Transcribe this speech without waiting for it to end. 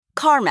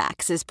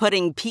CarMax is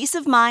putting peace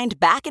of mind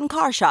back in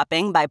car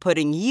shopping by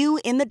putting you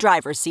in the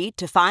driver's seat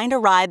to find a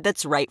ride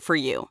that's right for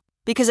you.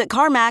 Because at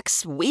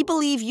CarMax, we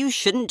believe you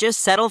shouldn't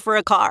just settle for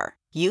a car.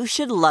 You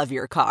should love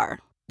your car.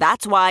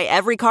 That's why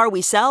every car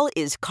we sell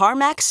is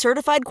CarMax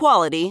certified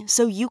quality,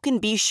 so you can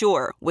be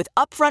sure with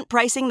upfront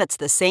pricing that's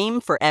the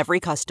same for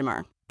every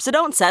customer. So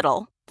don't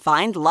settle.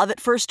 Find love at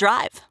first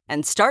drive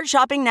and start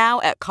shopping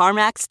now at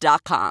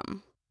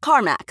CarMax.com.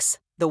 CarMax,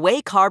 the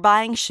way car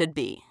buying should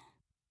be.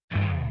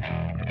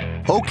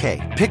 Okay,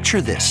 picture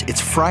this.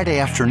 It's Friday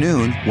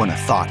afternoon when a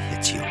thought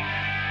hits you.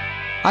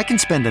 I can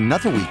spend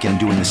another weekend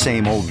doing the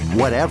same old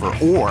whatever,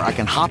 or I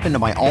can hop into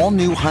my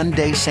all-new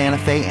Hyundai Santa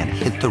Fe and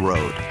hit the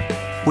road.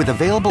 With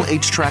available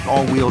H-Track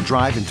all-wheel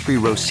drive and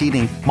 3-row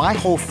seating, my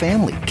whole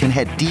family can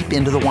head deep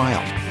into the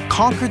wild.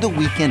 Conquer the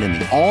weekend in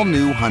the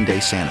all-new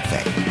Hyundai Santa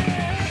Fe.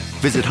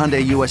 Visit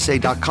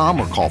HyundaiUSA.com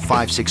or call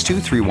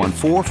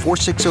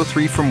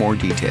 562-314-4603 for more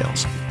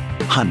details.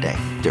 Hyundai,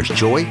 there's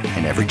joy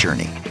in every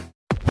journey.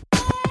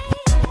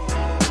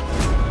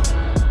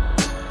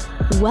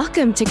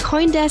 Welcome to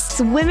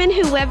CoinDesk's Women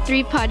Who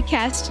Web3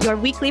 podcast, your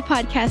weekly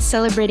podcast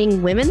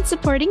celebrating women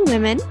supporting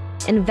women,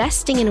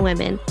 investing in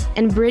women,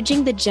 and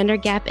bridging the gender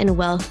gap in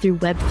wealth through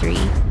Web3.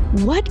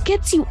 What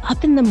gets you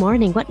up in the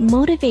morning? What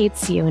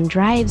motivates you and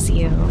drives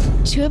you?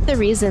 Two of the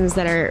reasons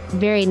that are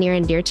very near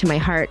and dear to my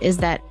heart is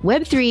that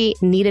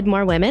Web3 needed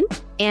more women,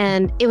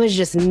 and it was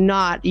just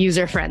not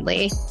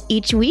user-friendly.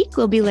 Each week,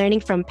 we'll be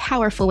learning from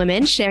powerful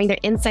women, sharing their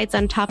insights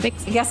on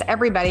topics. I guess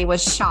everybody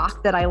was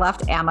shocked that I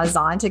left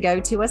Amazon to go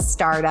to a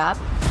startup.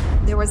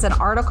 There was an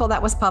article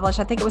that was published,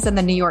 I think it was in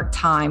the New York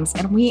Times,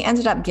 and we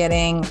ended up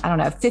getting,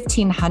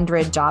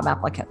 1,500 job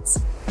applicants.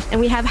 And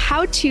we have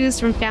how-tos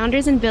from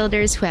founders and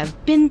builders who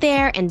have been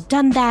there and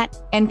done that.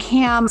 And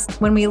Cam,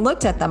 when we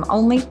looked at them,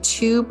 only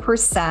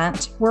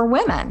 2% were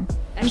women.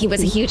 He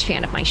was a huge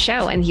fan of my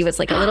show, and he was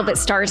like a little bit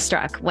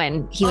starstruck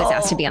when he was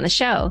asked to be on the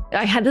show.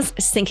 I had this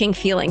sinking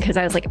feeling because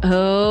I was like,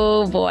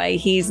 oh boy,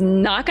 he's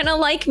not going to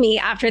like me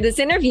after this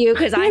interview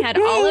because I had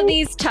all of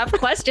these tough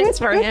questions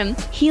for him.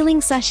 Healing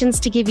sessions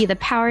to give you the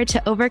power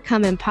to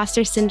overcome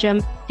imposter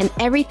syndrome and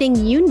everything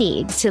you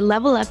need to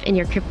level up in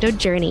your crypto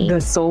journey.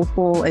 The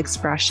soulful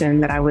expression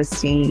that I was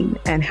seeing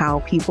and how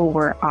people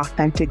were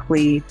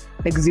authentically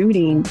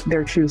exuding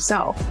their true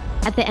self.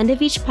 At the end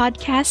of each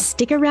podcast,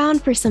 stick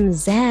around for some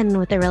Zen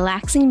with a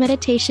relaxing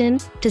meditation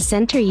to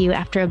center you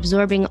after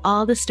absorbing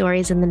all the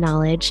stories and the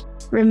knowledge.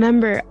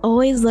 Remember,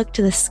 always look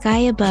to the sky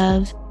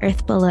above,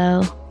 earth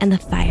below, and the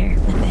fire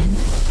within.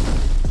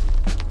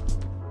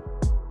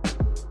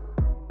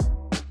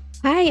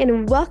 Hi,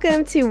 and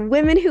welcome to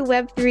Women Who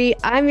Web3.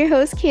 I'm your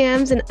host,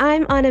 Cams, and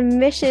I'm on a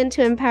mission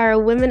to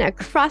empower women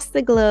across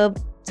the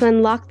globe to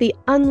unlock the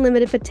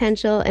unlimited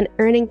potential and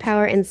earning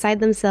power inside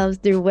themselves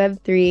through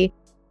Web3.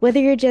 Whether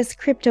you're just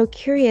crypto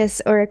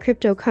curious or a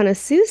crypto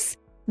connoisseur,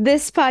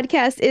 this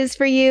podcast is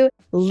for you.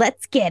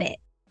 Let's get it.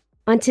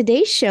 On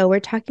today's show, we're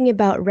talking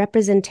about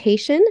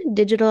representation,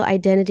 digital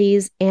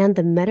identities, and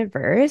the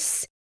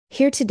metaverse.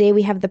 Here today,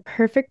 we have the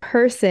perfect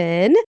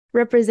person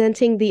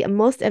representing the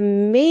most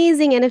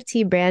amazing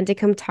NFT brand to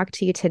come talk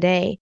to you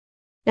today.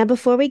 Now,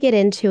 before we get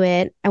into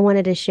it, I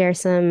wanted to share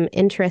some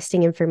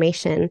interesting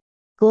information.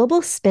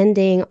 Global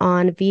spending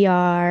on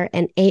VR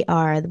and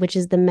AR, which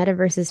is the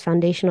metaverse's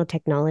foundational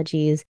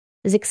technologies,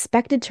 is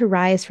expected to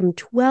rise from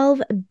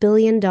 $12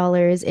 billion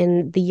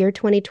in the year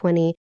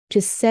 2020 to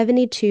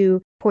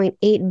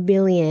 $72.8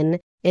 billion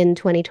in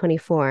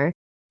 2024.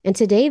 And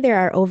today there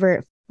are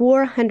over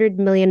 400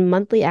 million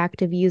monthly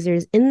active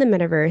users in the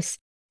metaverse.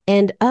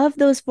 And of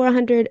those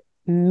 400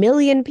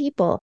 million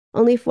people,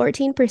 only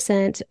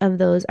 14% of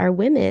those are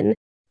women,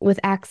 with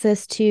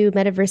access to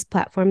metaverse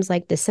platforms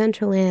like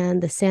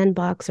Decentraland, The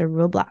Sandbox, or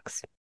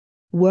Roblox.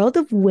 World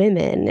of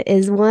Women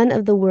is one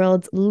of the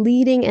world's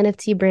leading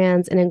NFT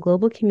brands and a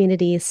global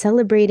community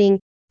celebrating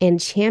and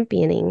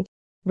championing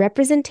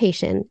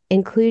representation,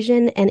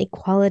 inclusion, and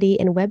equality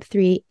in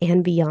Web3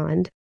 and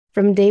beyond.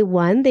 From day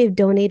one, they've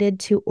donated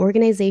to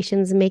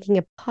organizations making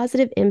a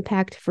positive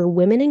impact for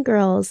women and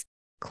girls,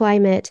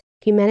 climate,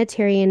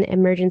 humanitarian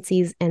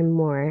emergencies, and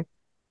more.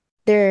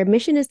 Their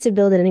mission is to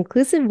build an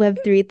inclusive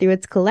Web3 through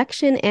its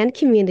collection and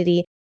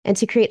community, and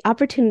to create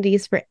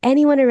opportunities for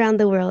anyone around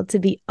the world to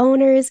be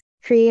owners,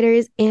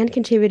 creators, and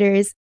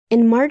contributors.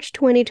 In March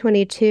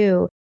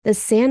 2022, The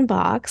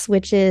Sandbox,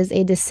 which is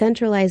a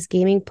decentralized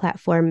gaming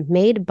platform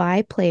made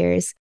by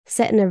players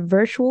set in a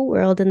virtual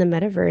world in the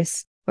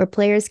metaverse, where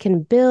players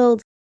can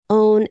build,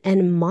 own,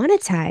 and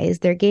monetize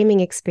their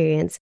gaming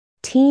experience,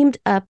 teamed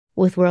up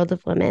with World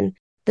of Women.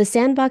 The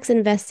Sandbox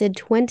invested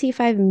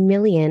 $25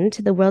 million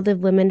to the World of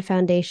Women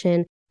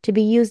Foundation to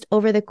be used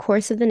over the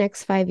course of the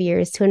next 5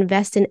 years to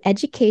invest in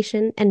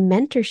education and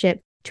mentorship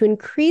to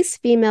increase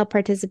female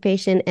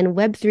participation in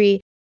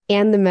Web3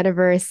 and the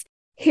metaverse.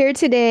 Here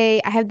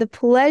today, I have the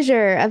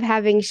pleasure of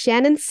having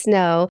Shannon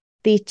Snow,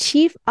 the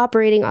Chief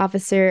Operating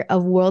Officer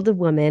of World of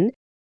Women.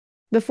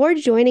 Before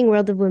joining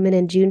World of Women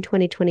in June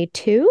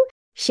 2022,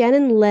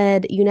 Shannon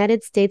led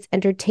United States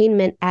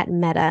entertainment at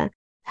Meta,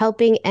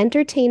 helping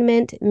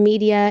entertainment,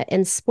 media,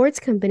 and sports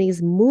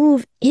companies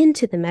move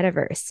into the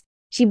metaverse.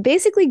 She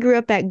basically grew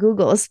up at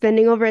Google,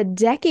 spending over a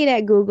decade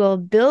at Google,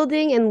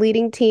 building and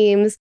leading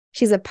teams.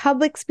 She's a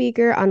public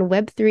speaker on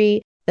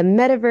Web3, the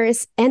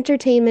metaverse,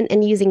 entertainment,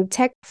 and using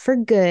tech for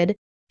good.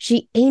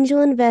 She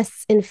angel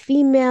invests in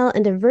female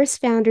and diverse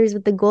founders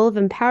with the goal of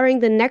empowering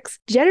the next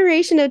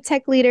generation of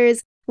tech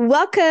leaders.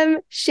 Welcome,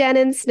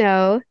 Shannon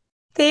Snow.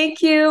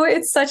 Thank you.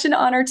 It's such an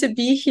honor to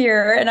be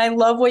here, and I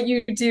love what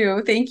you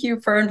do. Thank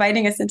you for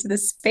inviting us into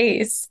this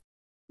space.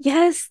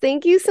 Yes,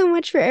 thank you so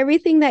much for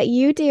everything that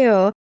you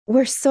do.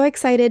 We're so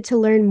excited to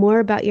learn more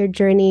about your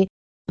journey.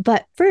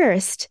 But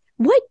first,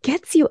 what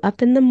gets you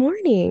up in the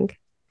morning?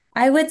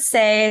 I would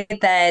say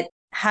that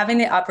having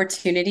the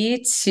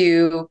opportunity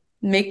to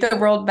make the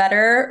world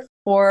better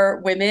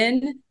for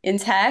women in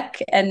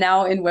tech and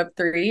now in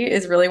Web3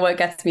 is really what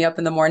gets me up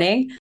in the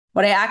morning.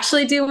 What I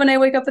actually do when I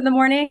wake up in the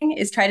morning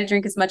is try to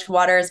drink as much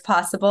water as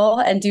possible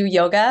and do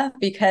yoga,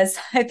 because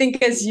I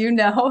think, as you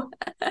know,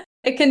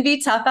 it can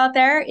be tough out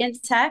there in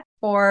tech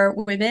for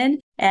women,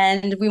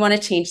 and we want to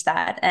change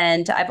that.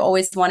 And I've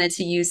always wanted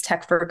to use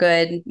tech for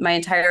good. My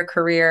entire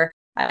career,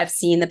 I've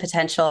seen the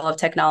potential of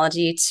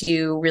technology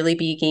to really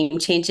be game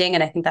changing.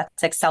 And I think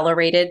that's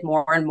accelerated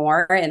more and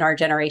more in our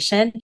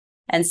generation.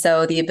 And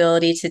so the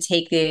ability to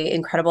take the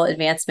incredible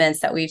advancements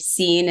that we've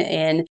seen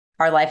in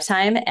our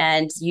lifetime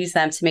and use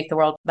them to make the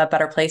world a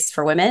better place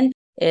for women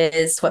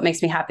is what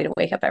makes me happy to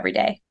wake up every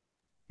day.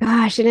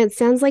 Gosh, and it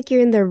sounds like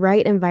you're in the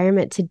right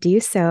environment to do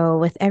so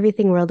with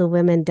everything World of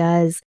Women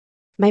does.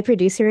 My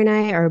producer and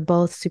I are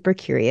both super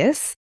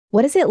curious.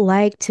 What is it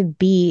like to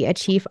be a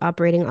chief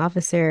operating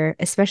officer,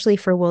 especially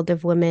for World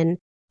of Women,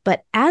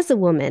 but as a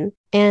woman?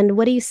 And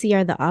what do you see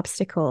are the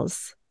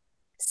obstacles?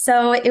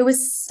 So it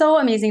was so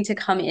amazing to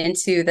come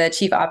into the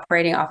chief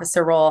operating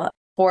officer role.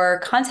 For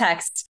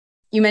context,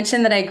 you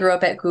mentioned that I grew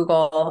up at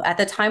Google. At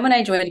the time when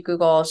I joined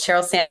Google,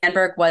 Sheryl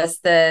Sandberg was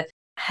the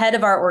head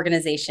of our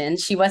organization.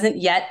 She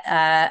wasn't yet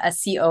a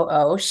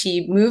COO.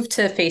 She moved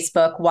to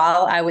Facebook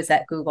while I was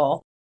at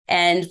Google.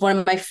 And one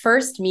of my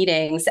first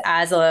meetings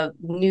as a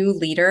new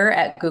leader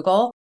at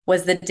Google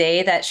was the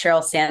day that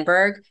Sheryl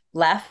Sandberg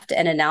left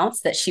and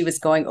announced that she was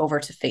going over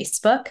to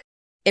Facebook.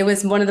 It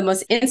was one of the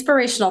most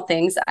inspirational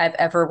things I've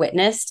ever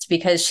witnessed,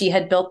 because she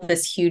had built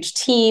this huge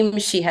team.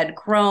 She had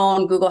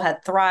grown. Google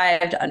had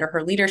thrived under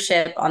her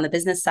leadership on the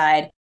business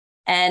side.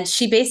 And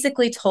she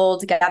basically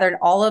gathered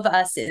all of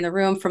us in the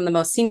room, from the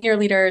most senior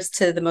leaders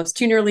to the most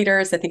junior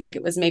leaders. I think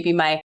it was maybe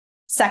my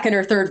second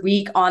or third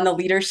week on the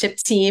leadership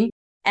team.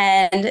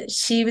 And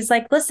she was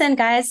like, listen,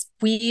 guys,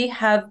 we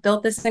have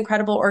built this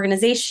incredible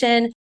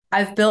organization.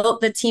 I've built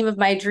the team of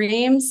my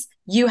dreams.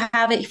 You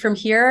have it from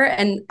here,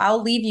 and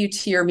I'll leave you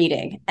to your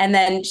meeting. And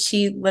then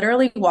she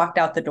literally walked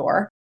out the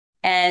door.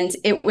 And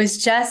it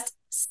was just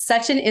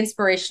such an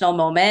inspirational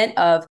moment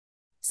of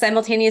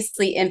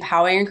simultaneously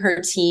empowering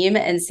her team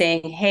and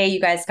saying, hey, you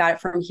guys got it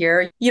from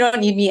here. You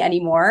don't need me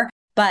anymore,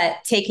 but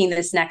taking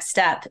this next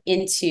step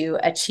into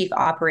a chief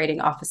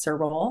operating officer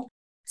role.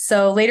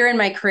 So later in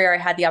my career, I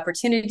had the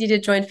opportunity to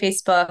join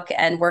Facebook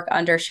and work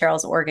under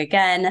Sheryl's org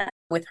again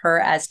with her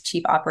as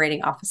chief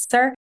operating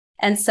officer.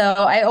 And so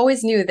I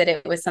always knew that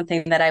it was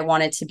something that I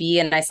wanted to be.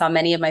 And I saw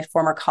many of my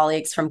former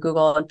colleagues from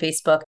Google and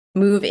Facebook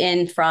move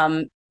in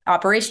from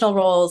operational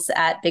roles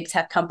at big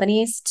tech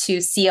companies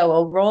to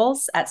COO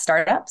roles at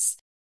startups.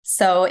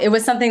 So it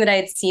was something that I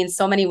had seen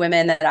so many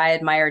women that I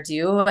admire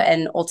do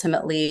and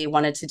ultimately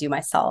wanted to do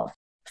myself.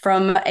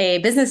 From a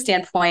business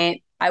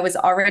standpoint, I was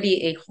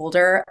already a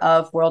holder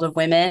of World of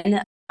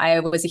Women. I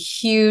was a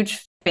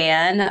huge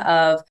fan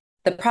of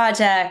the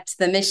project,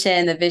 the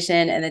mission, the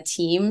vision, and the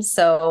team.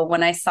 So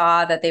when I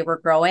saw that they were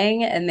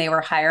growing and they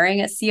were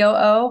hiring a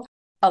COO,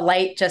 a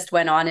light just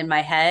went on in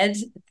my head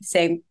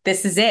saying,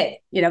 this is it.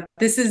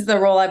 This is the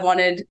role I've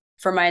wanted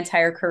for my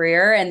entire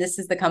career. And this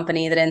is the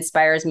company that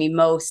inspires me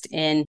most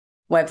in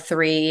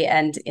Web3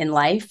 and in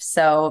life.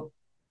 So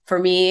for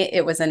me,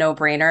 it was a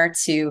no-brainer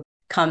to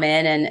come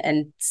in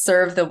and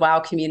serve the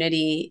WOW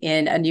community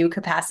in a new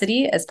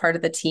capacity as part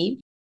of the team.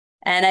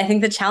 And I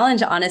think the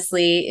challenge,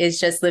 honestly, is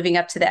just living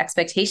up to the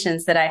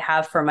expectations that I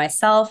have for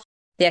myself,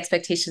 the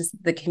expectations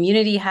that the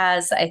community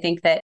has. I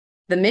think that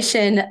the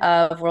mission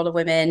of World of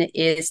Women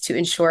is to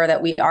ensure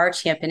that we are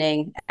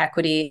championing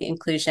equity,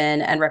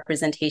 inclusion, and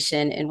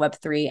representation in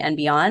Web3 and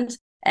beyond.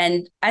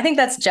 And I think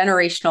that's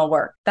generational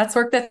work. That's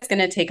work that's going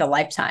to take a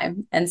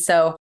lifetime. And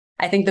so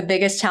I think the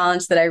biggest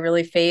challenge that I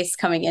really face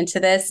coming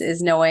into this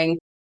is knowing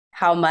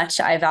how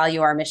much I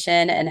value our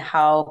mission and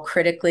how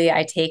critically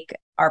I take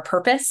our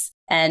purpose,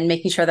 and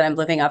making sure that I'm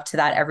living up to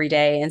that every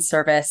day in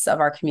service of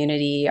our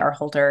community, our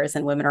holders,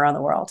 and women around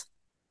the world.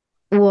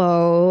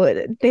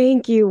 Whoa,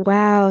 thank you.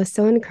 Wow,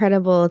 so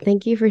incredible.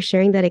 Thank you for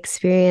sharing that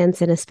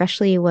experience and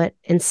especially what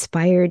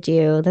inspired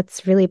you.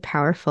 That's really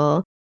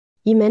powerful.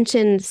 You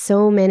mentioned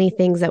so many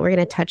things that we're going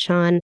to touch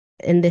on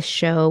in this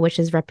show, which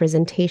is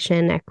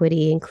representation,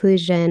 equity,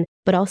 inclusion,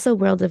 but also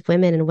World of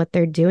Women and what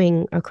they're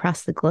doing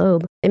across the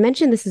globe. I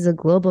mentioned this is a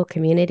global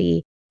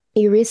community.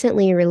 You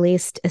recently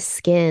released a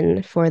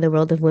skin for the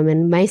World of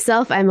Women.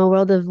 Myself, I'm a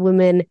World of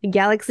Women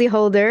Galaxy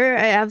holder.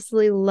 I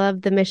absolutely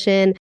love the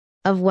mission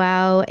of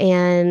WoW.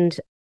 And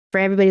for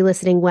everybody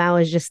listening, WoW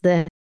is just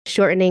the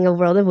shortening of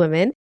World of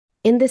Women.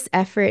 In this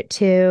effort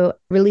to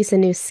release a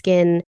new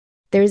skin,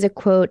 there's a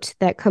quote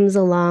that comes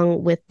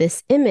along with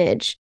this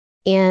image.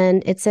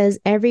 And it says,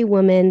 "Every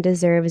woman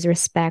deserves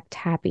respect,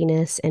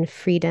 happiness, and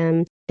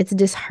freedom." It's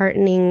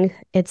disheartening.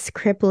 It's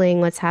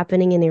crippling what's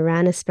happening in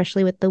Iran,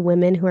 especially with the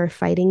women who are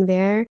fighting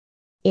there.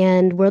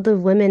 And World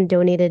of Women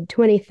donated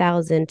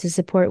 20,000 to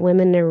support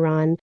women in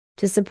Iran,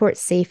 to support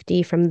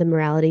safety from the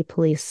morality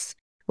police,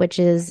 which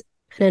is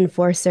an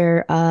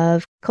enforcer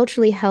of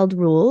culturally held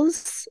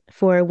rules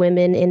for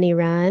women in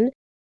Iran,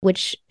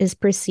 which is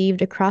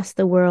perceived across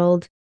the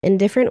world in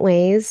different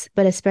ways,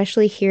 but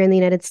especially here in the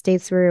United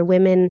States, where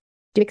women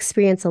do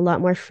experience a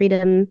lot more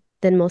freedom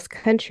than most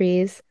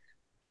countries.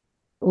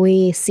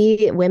 We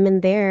see women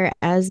there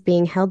as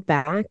being held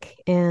back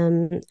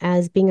and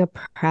as being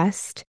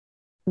oppressed.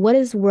 What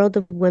is World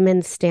of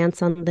Women's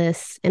stance on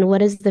this, and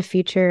what is the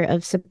future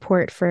of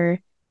support for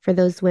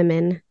those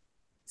women?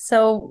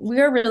 So we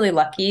are really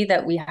lucky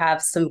that we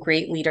have some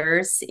great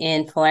leaders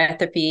in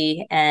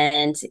philanthropy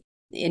and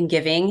in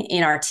giving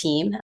in our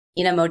team.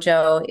 Ina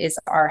Mojo is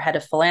our head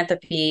of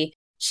philanthropy.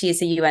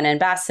 She's a UN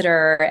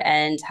ambassador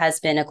and has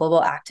been a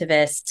global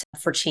activist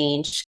for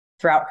change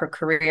throughout her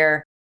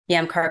career.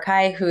 Yam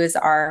Karkai, who is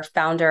our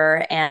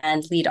founder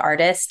and lead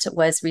artist,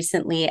 was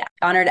recently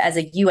honored as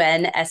a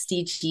UN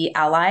SDG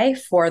ally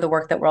for the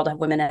work that World of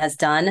Women has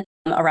done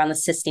around the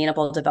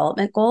Sustainable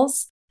Development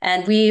Goals.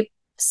 And we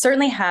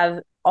certainly have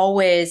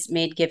always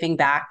made giving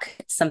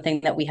back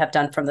something that we have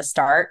done from the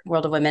start.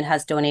 World of Women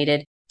has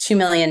donated $2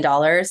 million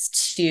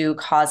to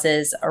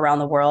causes around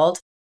the world,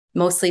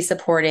 mostly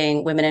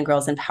supporting women and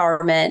girls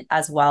empowerment,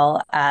 as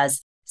well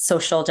as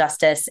social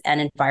justice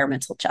and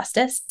environmental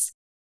justice.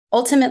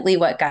 Ultimately,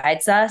 what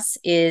guides us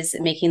is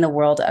making the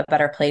world a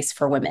better place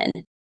for women.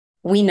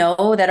 We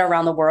know that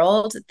around the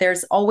world,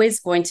 there's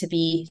always going to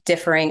be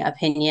differing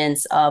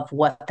opinions of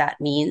what that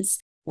means.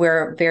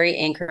 We're very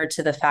anchored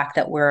to the fact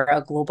that we're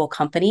a global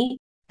company,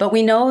 but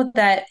we know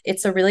that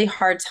it's a really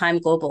hard time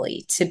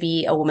globally to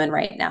be a woman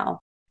right now.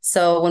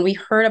 So when we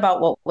heard about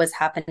what was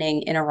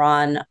happening in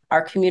Iran,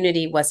 our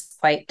community was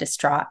quite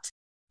distraught.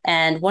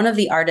 And one of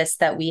the artists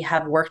that we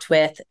have worked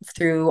with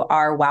through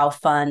our WOW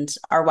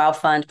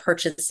Fund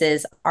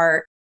purchases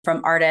art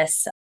from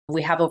artists.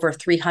 We have over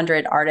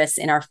 300 artists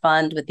in our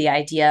fund with the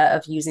idea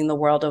of using the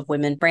World of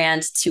Women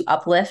brand to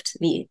uplift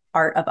the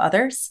art of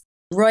others.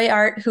 Roy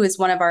Art, who is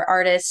one of our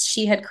artists,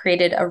 she had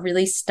created a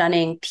really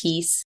stunning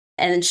piece,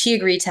 and she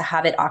agreed to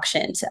have it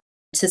auctioned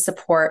to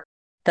support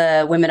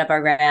the women of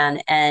Iran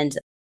and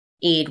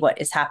aid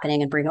what is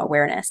happening and bring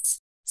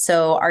awareness.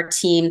 So our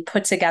team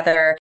put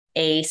together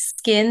a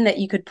skin that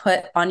you could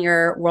put on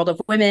your World of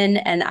Women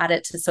and add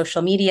it to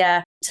social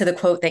media, to the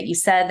quote that you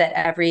said, that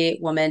every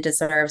woman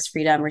deserves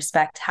freedom,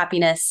 respect,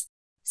 happiness.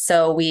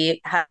 So we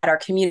had our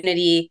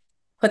community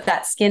put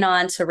that skin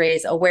on to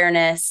raise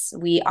awareness.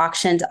 We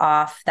auctioned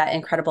off that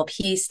incredible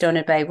piece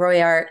donated by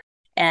Roy Art.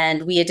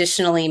 And we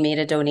additionally made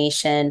a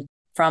donation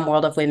from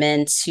World of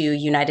Women to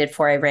United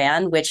for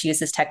Iran, which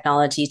uses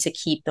technology to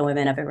keep the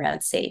women of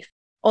Iran safe.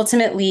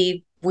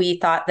 Ultimately, we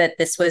thought that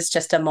this was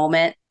just a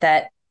moment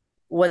that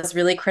was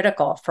really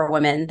critical for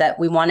women, that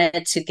we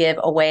wanted to give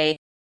away,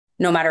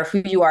 no matter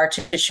who you are,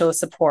 to show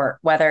support,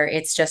 whether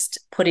it's just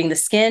putting the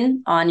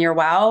skin on your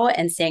WOW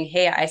and saying,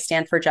 hey, I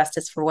stand for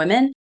justice for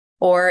women,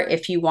 or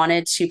if you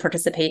wanted to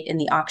participate in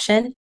the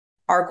auction.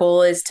 Our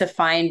goal is to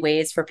find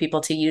ways for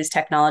people to use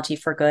technology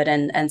for good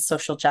and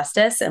social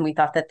justice. And we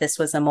thought that this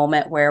was a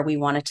moment where we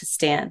wanted to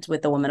stand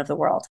with the women of the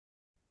world.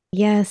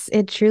 Yes,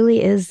 it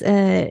truly is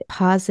a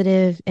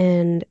positive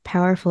and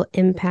powerful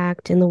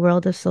impact in the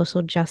world of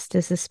social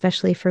justice,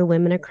 especially for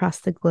women across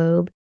the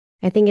globe.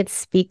 I think it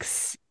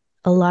speaks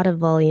a lot of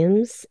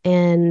volumes,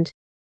 and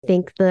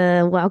thank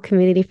the WOW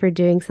community for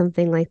doing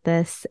something like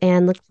this,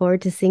 and look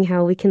forward to seeing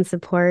how we can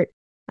support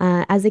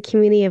as a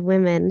community of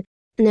women.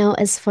 Now,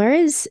 as far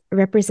as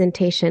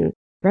representation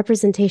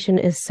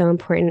is so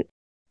important.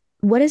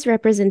 What is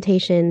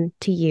representation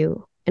to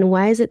you? And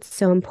why is it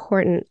so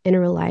important in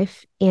real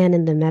life and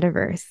in the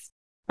metaverse?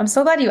 I'm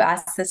so glad you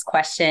asked this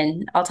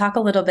question. I'll talk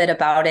a little bit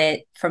about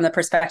it from the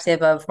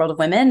perspective of World of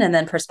Women and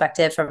then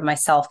perspective from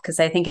myself, because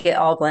I think it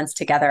all blends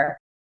together.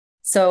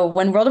 So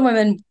when World of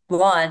Women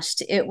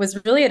launched, it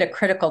was really at a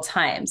critical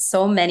time.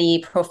 So many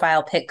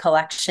profile pic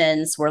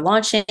collections were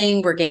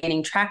launching, were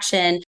gaining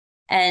traction,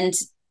 and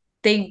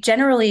they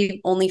generally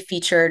only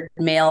featured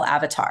male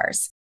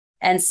avatars.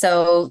 And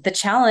so the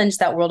challenge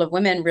that World of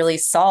Women really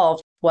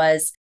solved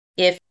was,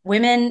 if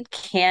women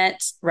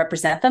can't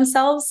represent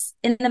themselves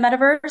in the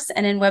metaverse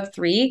and in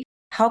Web3,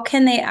 how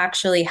can they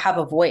actually have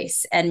a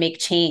voice and make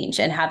change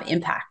and have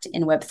impact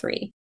in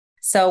Web3?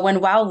 So when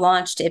WOW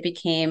launched, it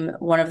became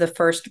one of the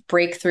first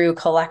breakthrough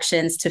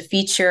collections to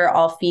feature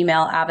all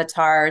female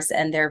avatars,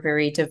 and they're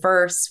very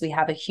diverse. We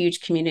have a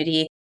huge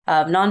community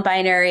of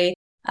non-binary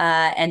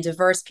and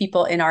diverse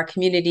people in our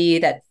community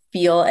that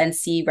feel and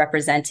see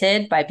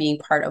represented by being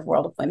part of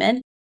World of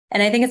Women.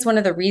 And I think it's one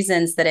of the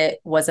reasons that it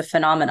was a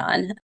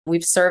phenomenon.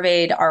 We've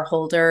surveyed our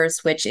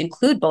holders, which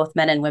include both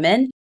men and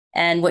women.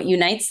 And what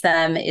unites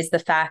them is the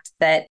fact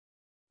that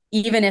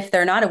even if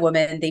they're not a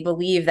woman, they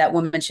believe that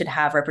women should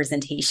have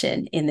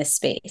representation in this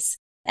space.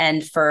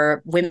 And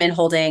for women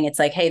holding, it's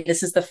like, hey,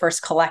 this is the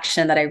first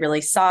collection that I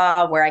really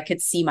saw where I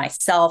could see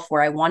myself,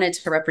 where I wanted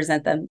to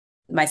represent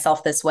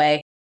myself this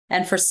way.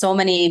 And for so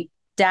many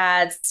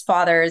dads,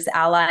 fathers,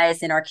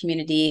 allies in our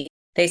community,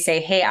 they say,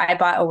 hey, I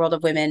bought a World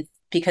of Women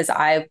because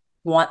I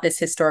want this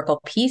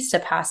historical piece to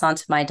pass on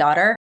to my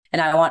daughter,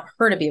 and I want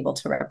her to be able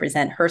to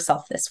represent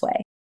herself this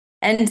way.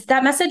 And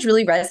that message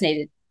really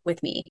resonated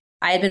with me.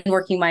 I had been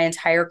working my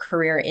entire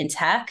career in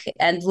tech,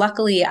 and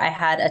luckily I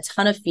had a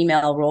ton of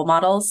female role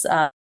models.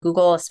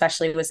 Google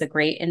especially was a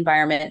great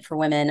environment for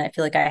women. I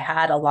feel like I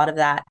had a lot of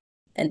that,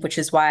 and which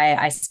is why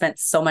I spent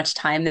so much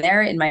time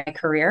there in my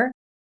career.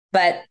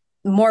 But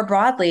more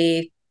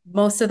broadly,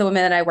 most of the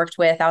women that I worked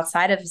with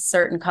outside of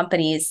certain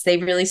companies, they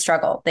really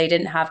struggled. They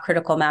didn't have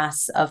critical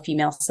mass of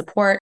female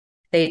support.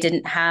 They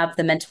didn't have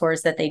the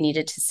mentors that they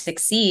needed to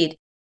succeed.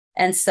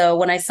 And so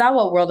when I saw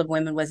what World of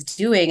Women was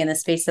doing in the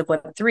space of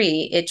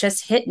Web3, it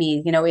just hit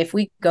me, if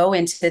we go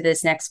into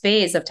this next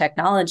phase of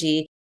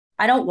technology,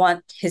 I don't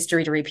want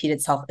history to repeat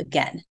itself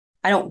again.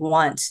 I don't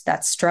want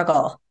that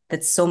struggle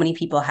that so many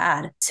people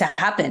had to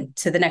happen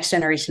to the next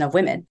generation of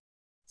women.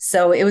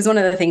 So it was one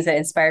of the things that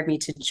inspired me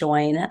to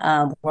join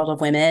World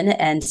of Women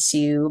and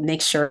to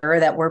make sure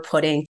that we're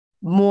putting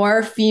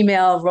more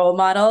female role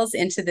models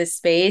into this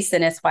space.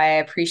 And it's why I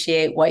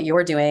appreciate what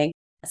you're doing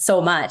so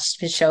much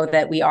to show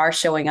that we are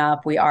showing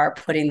up, we are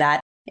putting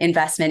that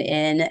investment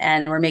in,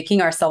 and we're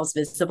making ourselves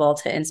visible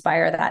to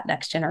inspire that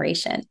next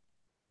generation.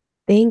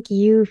 Thank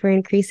you for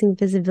increasing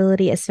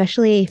visibility,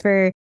 especially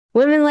for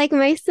women like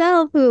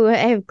myself who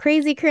have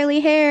crazy curly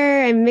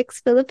hair. I'm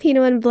mixed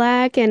Filipino and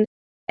Black. And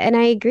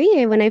I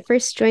agree. When I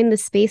first joined the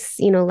space,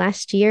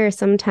 last year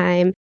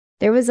sometime,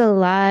 there was a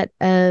lot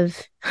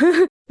of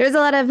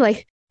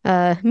like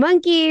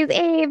monkeys,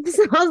 apes,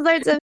 all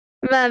sorts of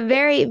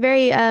very,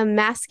 very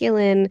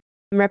masculine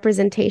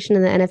representation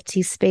in the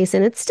NFT space.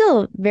 And it's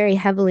still very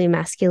heavily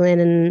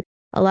masculine. And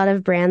a lot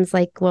of brands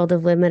like World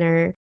of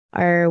Women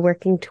are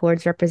working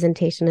towards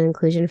representation and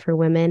inclusion for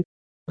women.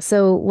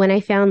 So when I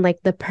found like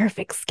the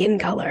perfect skin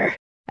color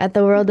at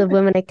the World of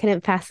Women, I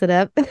couldn't pass it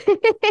up.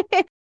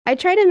 I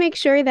try to make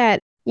sure that,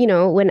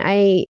 when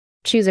I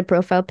choose a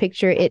profile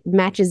picture, it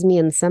matches me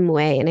in some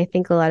way. And I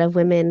think a lot of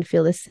women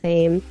feel the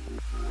same.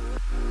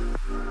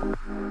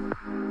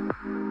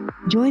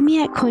 Join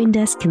me at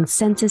CoinDesk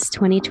Consensus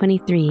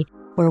 2023,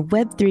 where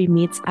Web3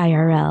 meets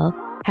IRL,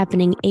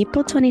 happening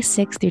April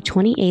 26th through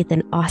 28th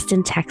in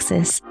Austin,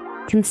 Texas.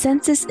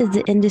 Consensus is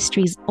the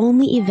industry's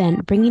only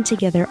event bringing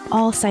together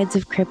all sides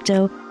of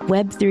crypto,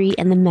 Web3,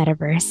 and the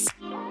Metaverse.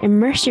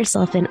 Immerse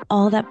yourself in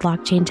all that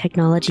blockchain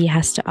technology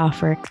has to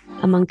offer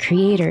among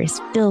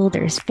creators,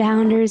 builders,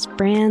 founders,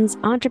 brands,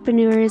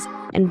 entrepreneurs,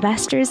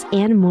 investors,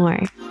 and more.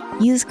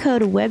 Use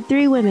code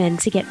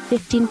Web3Women to get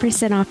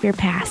 15% off your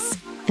pass.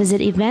 Visit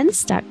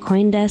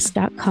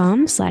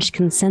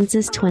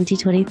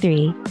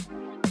events.coindesk.com/consensus2023.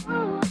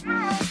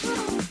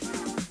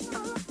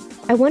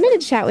 I wanted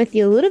to chat with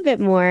you a little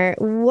bit more.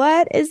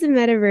 What is the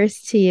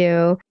metaverse to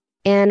you?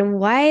 And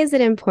why is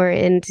it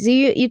important? So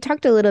you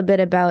talked a little bit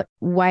about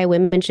why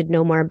women should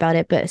know more about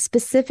it, but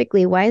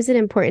specifically, why is it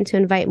important to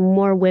invite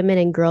more women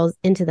and girls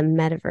into the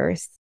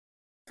metaverse?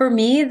 For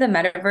me, the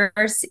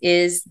metaverse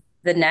is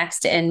the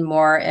next and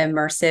more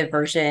immersive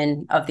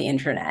version of the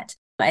internet.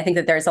 I think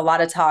that there's a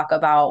lot of talk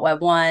about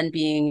Web 1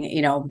 being,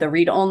 the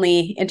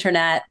read-only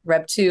internet,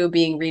 Web 2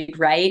 being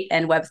read-write,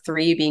 and Web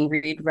 3 being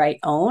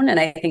read-write-own. And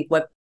I think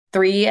Web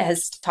 3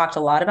 has talked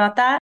a lot about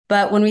that.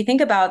 But when we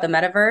think about the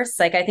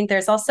metaverse, I think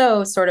there's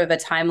also sort of a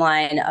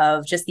timeline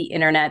of just the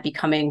internet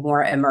becoming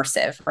more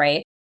immersive,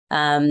 right?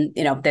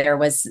 There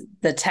was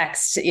the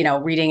text,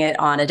 reading it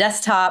on a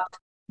desktop.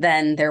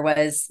 Then there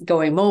was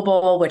going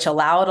mobile, which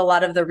allowed a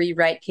lot of the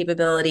rewrite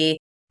capability.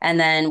 And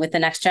then with the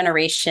next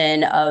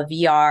generation of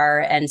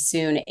VR and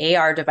soon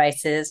AR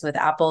devices with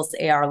Apple's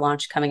AR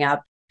launch coming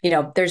up,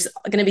 there's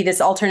going to be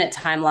this alternate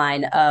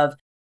timeline of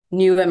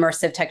new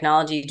immersive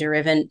technology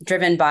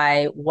driven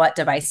by what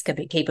device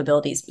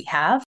capabilities we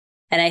have.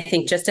 And I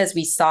think just as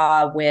we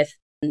saw with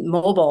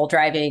mobile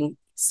driving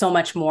so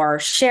much more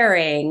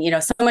sharing,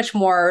 so much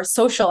more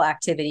social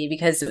activity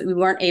because we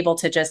weren't able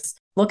to just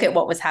look at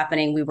what was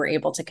happening, we were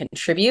able to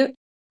contribute.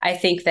 I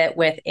think that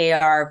with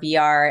AR,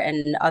 VR,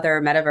 and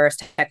other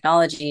metaverse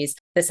technologies,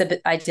 this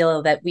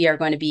ideal that we are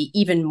going to be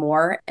even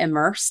more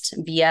immersed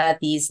via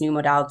these new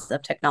modalities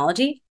of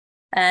technology.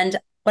 And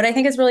what I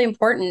think is really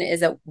important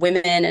is that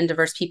women and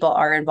diverse people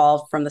are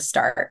involved from the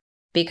start.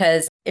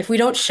 Because if we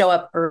don't show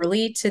up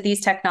early to these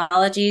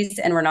technologies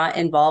and we're not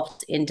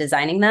involved in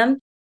designing them,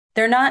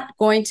 they're not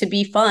going to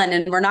be fun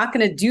and we're not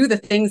going to do the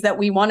things that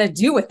we want to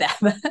do with them.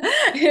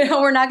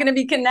 We're not going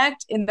to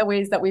connect in the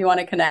ways that we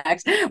want to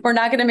connect. We're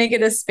not going to make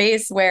it a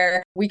space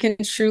where we can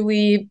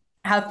truly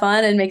have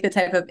fun and make the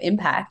type of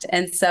impact.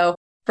 And so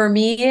For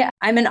me,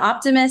 I'm an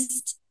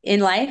optimist in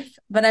life,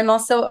 but I'm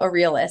also a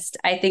realist.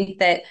 I think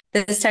that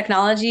this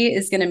technology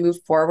is going to move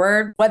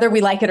forward, whether we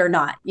like it or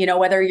not.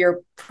 Whether you're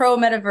pro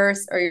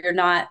metaverse or you're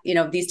not,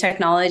 these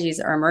technologies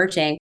are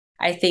emerging.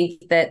 I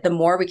think that the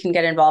more we can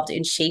get involved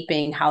in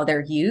shaping how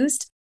they're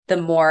used,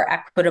 the more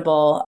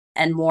equitable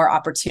and more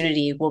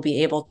opportunity will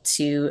be able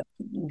to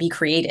be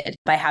created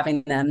by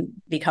having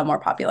them become more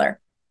popular.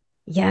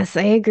 Yes,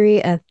 I agree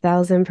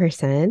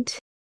 1,000%.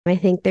 I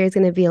think there's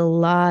going to be a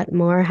lot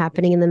more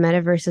happening in the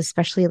metaverse,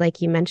 especially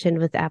like you mentioned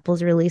with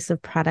Apple's release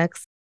of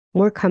products.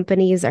 More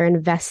companies are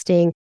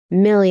investing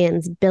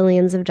millions,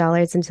 billions of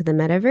dollars into the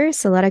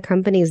metaverse. A lot of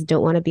companies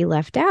don't want to be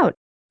left out.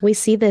 We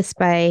see this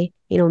by,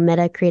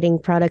 Meta creating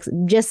products.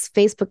 Just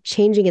Facebook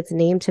changing its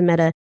name to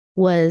Meta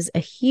was a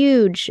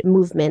huge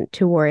movement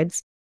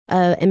towards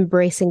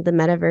embracing the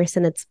metaverse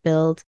and its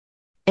build.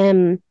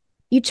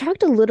 You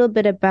talked a little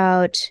bit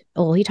about,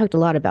 you talked a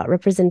lot about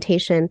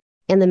representation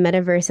in the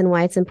metaverse and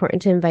why it's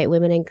important to invite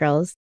women and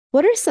girls.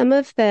 What are some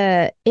of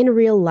the in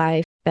real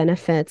life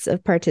benefits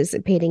of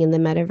participating in the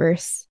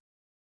metaverse?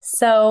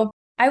 So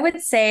I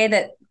would say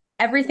that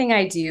everything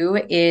I do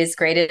is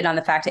graded on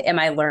the fact that am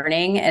I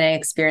learning and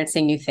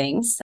experiencing new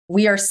things?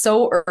 We are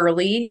so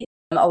early.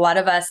 A lot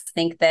of us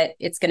think that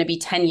it's going to be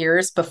 10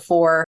 years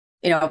before,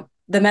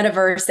 the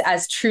metaverse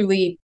as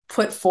truly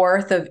put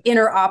forth of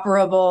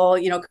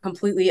interoperable,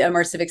 completely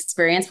immersive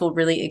experience will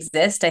really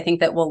exist. I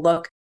think that we'll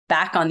look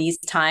back on these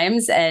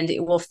times and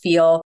it will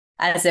feel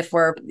as if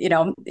we're,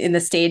 in the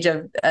stage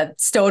of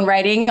stone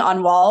writing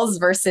on walls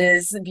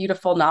versus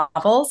beautiful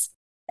novels.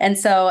 And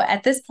so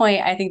at this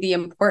point, I think the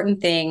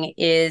important thing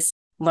is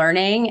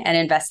learning and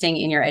investing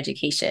in your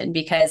education,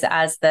 because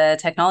as the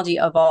technology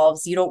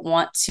evolves, you don't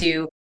want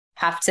to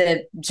have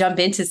to jump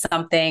into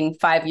something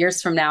 5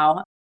 years from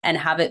now and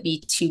have it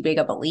be too big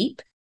of a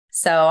leap.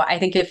 So I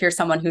think if you're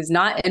someone who's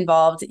not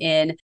involved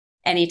in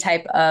any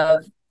type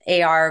of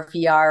AR,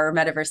 VR, or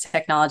metaverse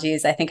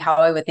technologies, I think how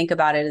I would think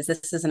about it is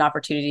this is an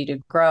opportunity to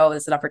grow,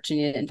 this is an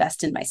opportunity to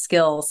invest in my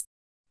skills.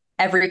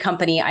 Every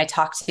company I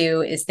talk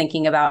to is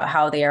thinking about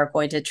how they are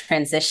going to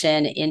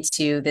transition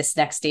into this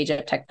next stage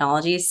of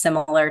technology,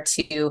 similar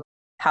to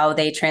how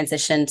they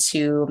transition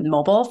to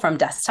mobile from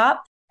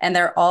desktop. And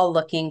they're all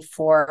looking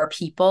for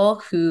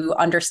people who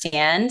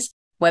understand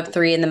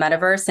Web3 in the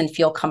metaverse and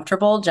feel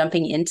comfortable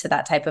jumping into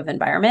that type of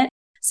environment.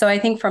 So I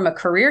think from a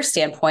career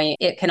standpoint,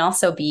 it can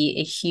also be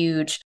a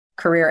huge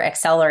career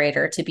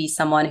accelerator to be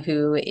someone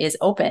who is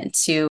open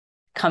to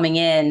coming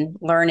in,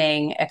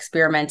 learning,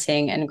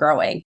 experimenting, and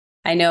growing.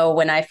 I know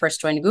when I first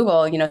joined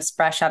Google,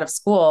 fresh out of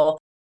school,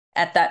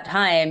 at that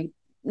time,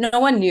 no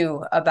one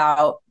knew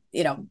about,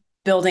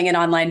 building an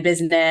online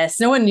business.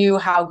 No one knew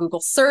how Google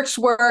search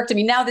worked. I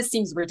mean, now this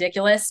seems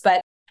ridiculous, but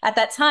at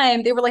that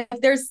time, they were like,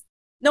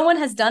 no one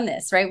has done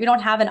this, right? We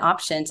don't have an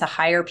option to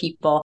hire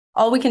people.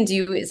 All we can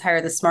do is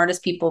hire the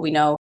smartest people we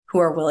know who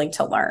are willing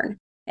to learn.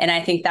 And I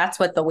think that's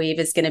what the wave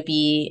is going to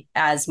be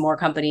as more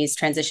companies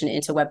transition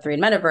into Web3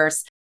 and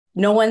Metaverse.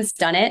 No one's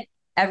done it.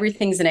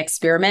 Everything's an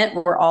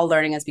experiment. We're all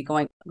learning as we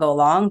go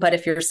along. But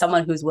if you're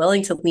someone who's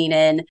willing to lean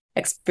in,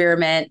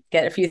 experiment,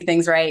 get a few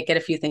things right, get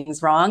a few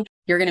things wrong,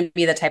 you're going to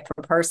be the type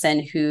of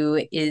person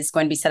who is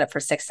going to be set up for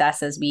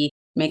success as we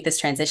make this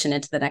transition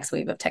into the next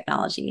wave of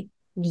technology.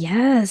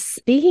 Yes.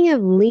 Speaking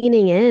of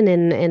leaning in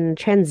and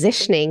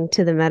transitioning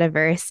to the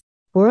metaverse,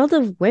 World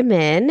of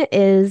Women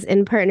is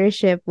in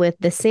partnership with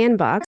The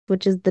Sandbox,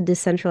 which is the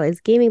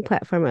decentralized gaming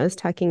platform I was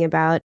talking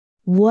about.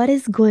 What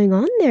is going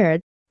on there?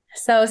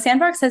 So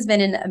Sandbox has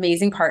been an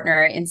amazing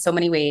partner in so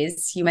many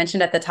ways. You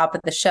mentioned at the top of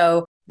the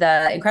show,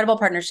 the incredible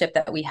partnership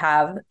that we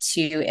have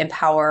to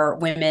empower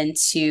women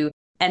to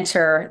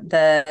enter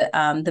the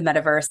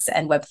metaverse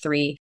and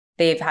Web3.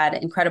 They've had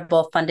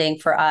incredible funding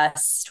for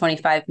us,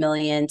 $25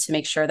 million, to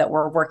make sure that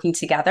we're working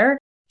together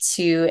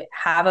to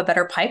have a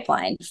better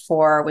pipeline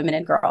for women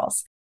and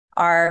girls.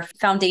 Our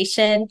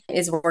foundation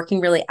is working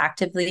really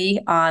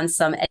actively on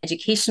some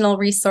educational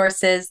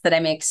resources that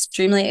I'm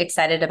extremely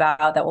excited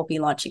about that we'll be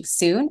launching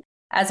soon,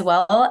 as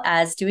well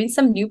as doing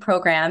some new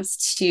programs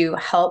to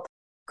help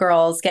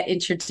girls get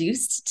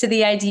introduced to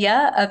the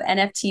idea of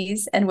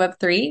NFTs and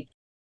Web3.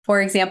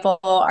 For example,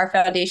 our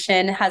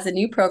foundation has a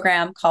new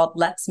program called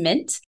Let's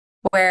Mint,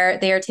 where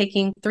they are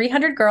taking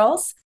 300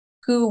 girls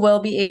who will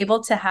be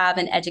able to have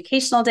an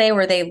educational day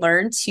where they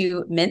learn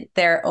to mint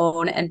their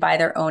own and buy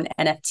their own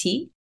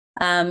NFT.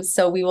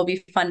 So we will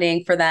be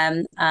funding for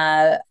them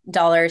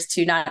dollars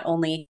to not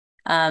only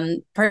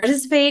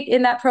participate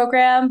in that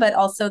program, but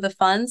also the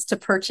funds to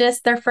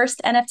purchase their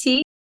first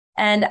NFT.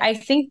 And I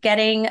think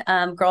getting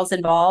girls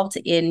involved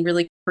in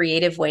really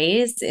creative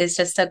ways is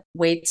just a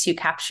way to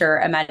capture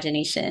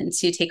imagination,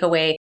 to take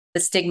away the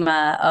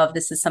stigma of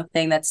this is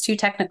something that's too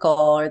technical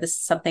or this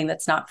is something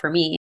that's not for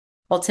me.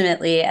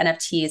 Ultimately,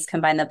 NFTs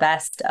combine the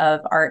best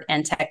of art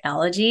and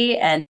technology.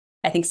 And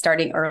I think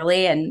starting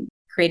early and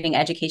creating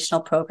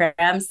educational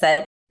programs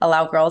that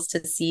allow girls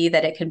to see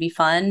that it can be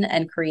fun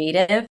and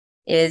creative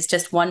is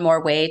just one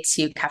more way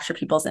to capture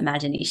people's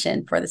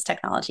imagination for this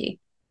technology.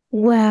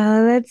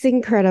 Wow, that's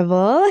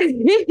incredible.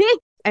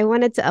 I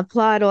wanted to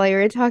applaud while you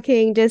were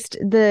talking. Just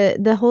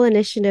the whole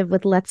initiative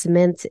with Let's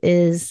Mint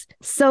is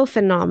so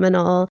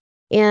phenomenal.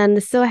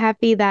 And so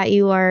happy that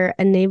you are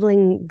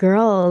enabling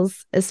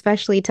girls,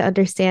 especially to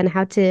understand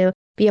how to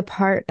be a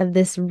part of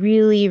this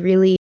really,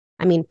 really,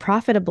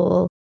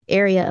 profitable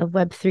area of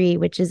Web3,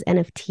 which is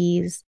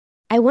NFTs.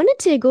 I wanted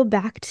to go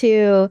back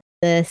to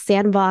the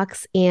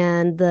sandbox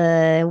and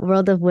the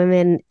world of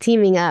women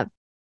teaming up.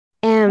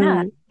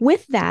 And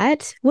with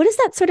that, what does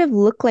that sort of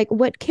look like?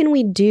 What can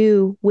we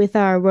do with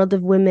our world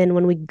of women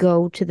when we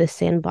go to the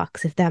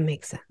sandbox, if that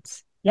makes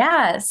sense?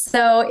 Yeah.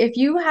 So if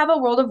you have a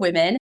world of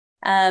women,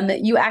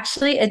 you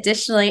actually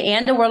additionally,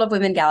 and a World of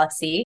Women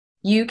Galaxy,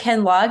 you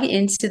can log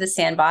into the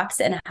sandbox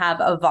and have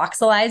a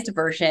voxelized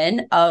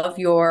version of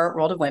your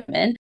World of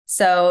Women.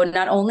 So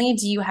not only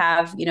do you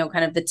have,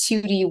 kind of the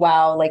 2D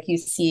WoW like you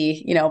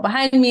see,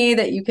 behind me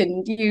that you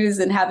can use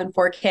and have in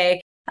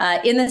 4K.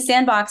 In the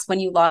sandbox, when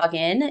you log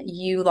in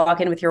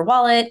with your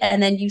wallet,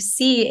 and then you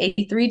see a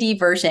 3D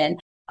version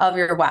of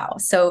your WoW.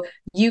 So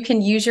you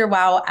can use your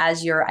WoW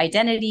as your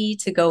identity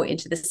to go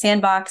into the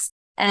sandbox.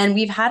 And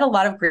we've had a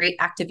lot of great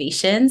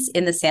activations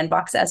in the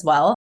sandbox as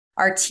well.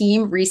 Our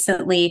team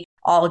recently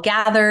all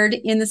gathered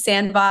in the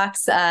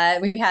sandbox.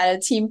 We've had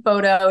a team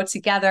photo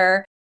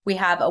together. We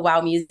have a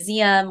WoW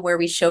museum where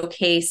we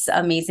showcase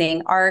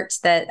amazing art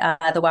that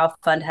the WoW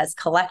Fund has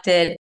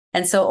collected.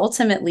 And so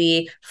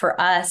ultimately for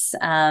us,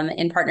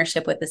 in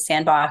partnership with the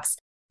sandbox,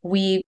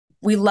 we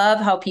love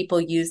how people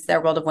use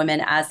their World of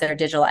Women as their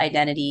digital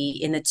identity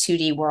in the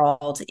 2D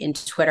world, in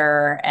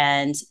Twitter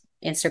and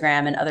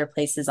Instagram and other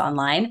places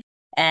online.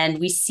 And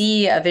we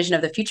see a vision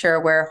of the future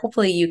where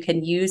hopefully you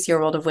can use your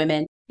World of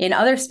Women in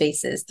other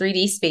spaces,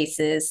 3D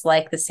spaces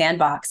like the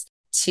sandbox,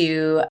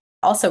 to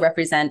also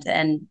represent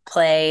and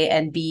play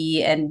and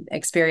be and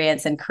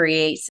experience and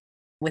create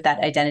with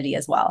that identity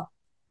as well.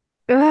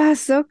 Ah,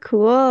 so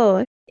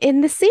cool. In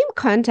the same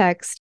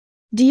context,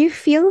 do you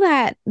feel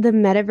that the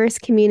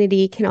metaverse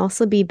community can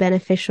also be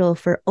beneficial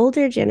for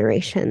older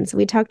generations?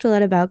 We talked a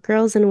lot about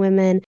girls and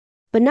women,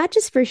 but not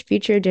just for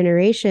future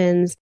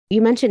generations.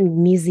 You mentioned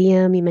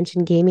museum, you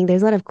mentioned gaming.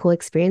 There's a lot of cool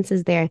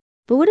experiences there.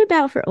 But what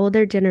about for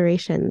older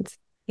generations?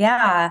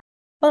 Yeah,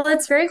 well,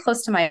 it's very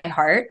close to my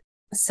heart.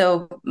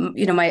 So,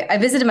 I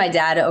visited my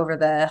dad over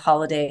the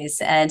holidays,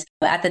 and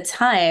at the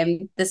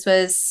time, this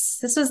was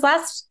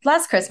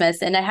last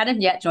Christmas, and I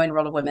hadn't yet joined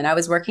World of Women. I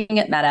was working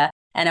at Meta,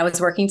 and I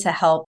was working to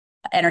help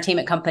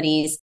entertainment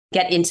companies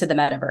get into the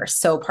metaverse.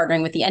 So,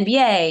 partnering with the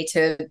NBA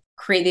to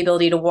create the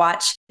ability to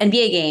watch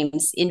NBA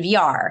games in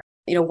VR.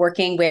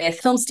 Working with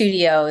film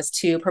studios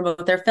to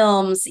promote their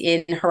films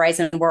in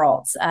Horizon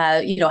Worlds.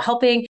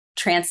 Helping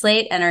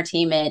translate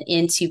entertainment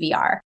into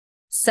VR.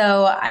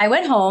 So I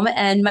went home,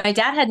 and my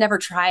dad had never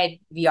tried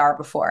VR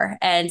before.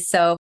 And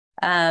so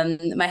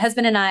my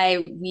husband and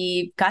I,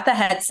 we got the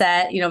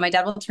headset. My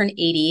dad will turn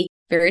 80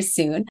 very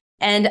soon.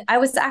 And I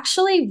was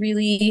actually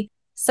really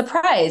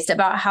surprised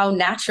about how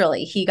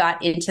naturally he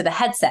got into the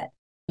headset.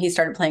 He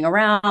started playing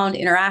around,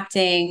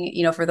 interacting.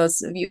 For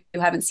those of you who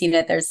haven't seen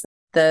it, there's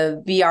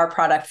the VR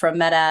product from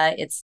Meta.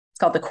 It's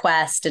called the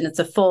Quest, and it's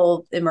a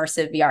full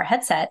immersive VR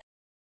headset.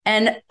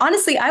 And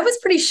honestly, I was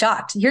pretty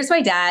shocked. Here's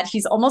my dad.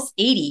 He's almost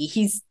 80.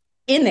 He's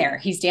in there.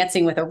 He's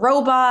dancing with a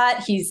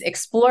robot. He's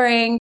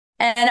exploring.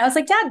 And I was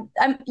like, Dad,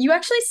 you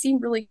actually seem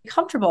really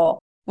comfortable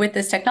with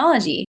this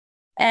technology.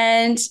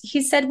 And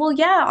he said, well,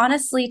 yeah,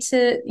 honestly,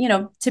 to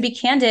be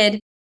candid,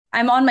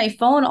 I'm on my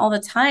phone all the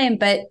time,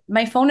 but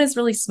my phone is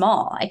really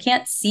small. I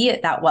can't see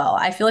it that well.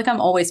 I feel like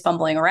I'm always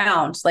fumbling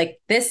around. Like,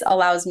 this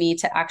allows me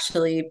to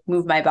actually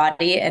move my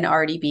body and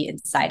already be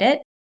inside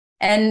it.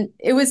 And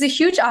it was a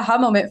huge aha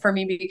moment for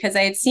me because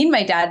I had seen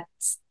my dad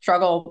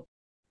struggle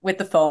with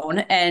the phone,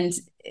 and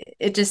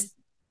it just,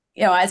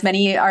 as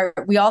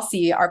we all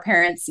see our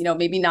parents,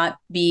 maybe not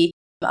be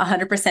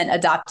 100%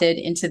 adopted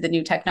into the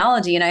new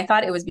technology. And I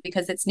thought it was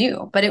because it's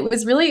new, but it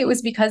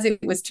was because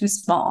it was too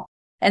small.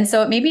 And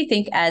so it made me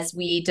think, as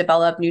we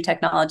develop new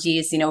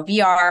technologies,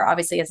 VR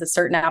obviously has a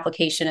certain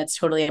application, it's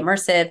totally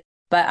immersive,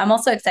 but I'm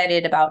also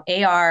excited about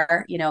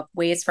AR,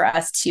 ways for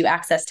us to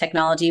access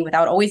technology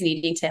without always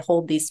needing to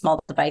hold these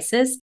small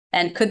devices.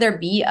 And could there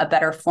be a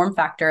better form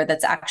factor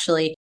that's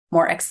actually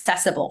more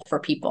accessible for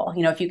people?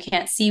 If you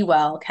can't see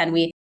well, can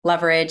we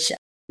leverage,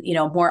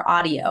 more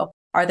audio?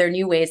 Are there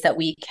new ways that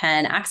we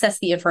can access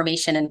the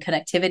information and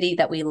connectivity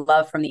that we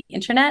love from the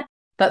internet,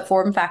 but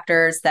form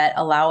factors that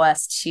allow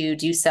us to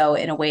do so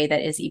in a way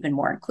that is even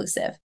more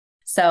inclusive?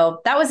 So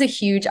that was a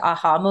huge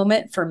aha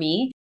moment for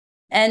me.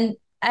 And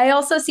I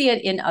also see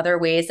it in other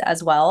ways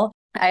as well.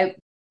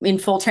 In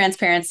full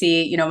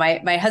transparency,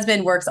 my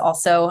husband works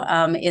also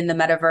in the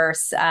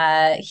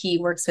metaverse. He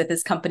works with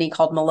this company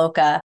called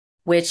Maloka,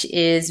 which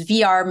is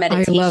VR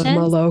meditation. I love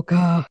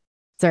Maloka.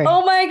 Sorry.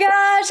 Oh my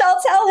gosh,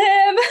 I'll tell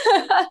him.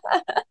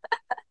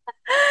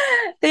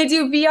 They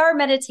do VR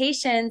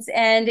meditations,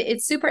 and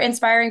it's super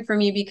inspiring for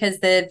me because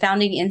the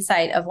founding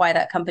insight of why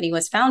that company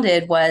was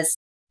founded was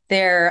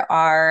there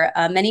are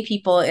many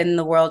people in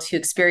the world who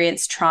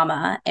experience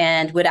trauma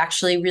and would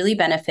actually really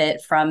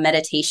benefit from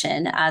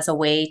meditation as a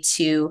way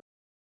to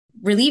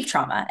relieve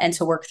trauma and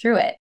to work through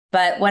it.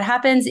 But what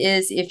happens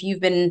is if you've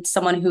been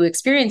someone who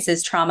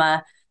experiences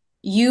trauma,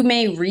 you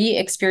may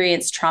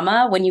re-experience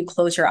trauma when you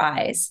close your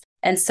eyes.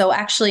 And so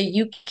actually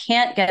you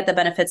can't get the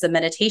benefits of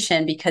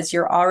meditation because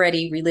you're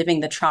already reliving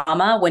the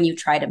trauma when you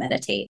try to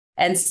meditate.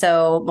 And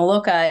so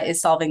Maloka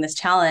is solving this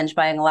challenge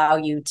by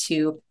allowing you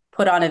to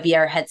put on a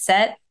VR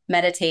headset,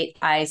 meditate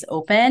eyes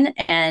open,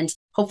 and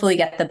hopefully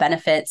get the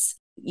benefits,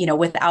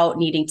 without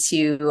needing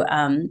to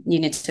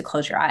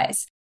close your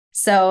eyes.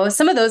 So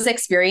some of those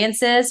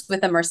experiences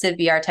with immersive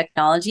VR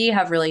technology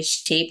have really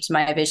shaped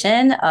my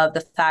vision of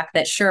the fact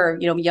that, sure,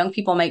 young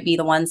people might be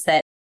the ones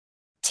that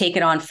take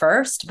it on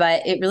first,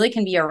 but it really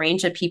can be a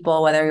range of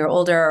people, whether you're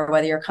older or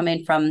whether you're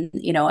coming from,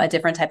 a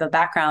different type of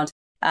background,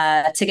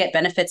 to get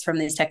benefits from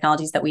these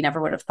technologies that we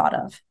never would have thought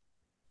of.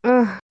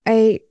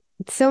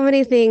 So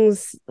many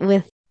things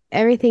with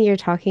everything you're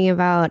talking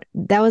about.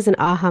 That was an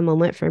aha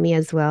moment for me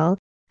as well.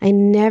 I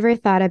never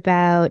thought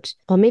about,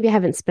 well, maybe I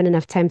haven't spent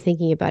enough time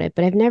thinking about it,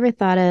 but I've never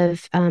thought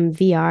of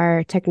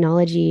VR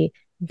technology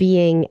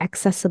being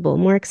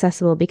more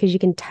accessible because you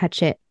can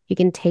touch it, you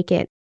can take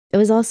it. It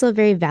was also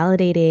very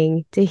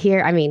validating to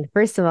hear. I mean,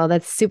 first of all,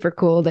 that's super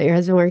cool that your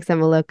husband works at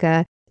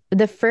Maloka.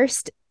 The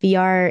first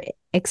VR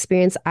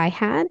experience I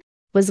had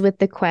was with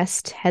the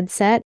Quest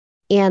headset.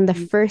 And the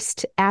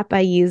first app I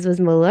used was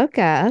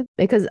Maloka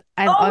because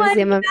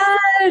I'm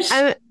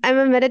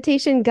a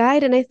meditation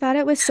guide, and I thought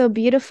it was so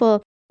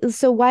beautiful.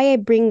 So why I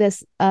bring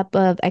this up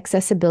of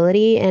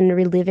accessibility and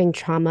reliving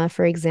trauma,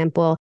 for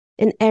example,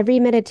 in every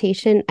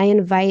meditation, I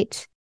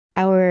invite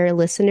our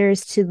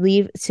listeners to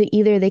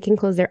either they can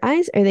close their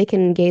eyes or they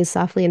can gaze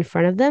softly in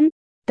front of them.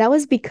 That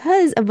was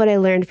because of what I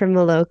learned from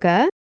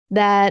Maloka,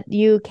 that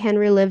you can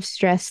relive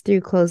stress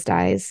through closed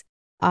eyes.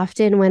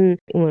 Often when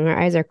our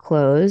eyes are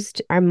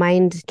closed, our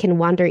mind can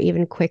wander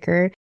even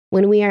quicker.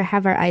 When we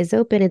have our eyes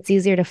open, it's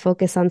easier to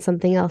focus on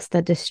something else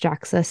that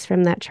distracts us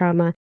from that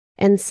trauma.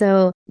 And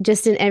so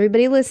just in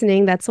everybody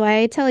listening, that's why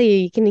I tell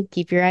you can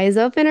keep your eyes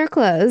open or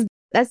closed.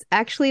 That's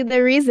actually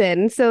the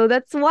reason. So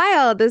that's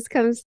wild. This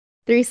comes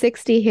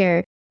 360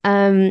 here.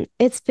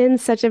 It's been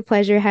such a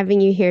pleasure having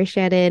you here,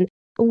 Shannon.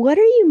 What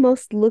are you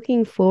most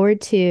looking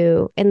forward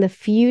to in the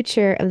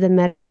future of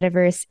the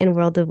metaverse and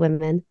world of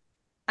women?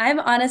 I'm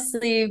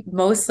honestly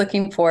most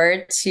looking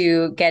forward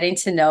to getting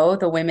to know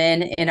the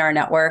women in our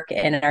network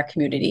and in our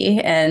community.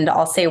 And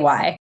I'll say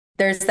why.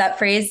 There's that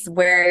phrase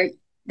where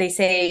they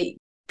say,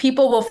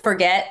 people will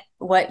forget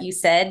what you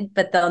said,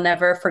 but they'll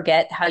never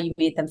forget how you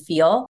made them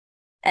feel.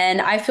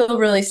 And I feel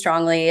really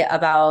strongly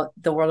about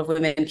the World of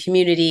Women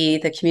community,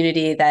 the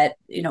community that,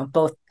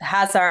 both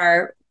has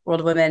our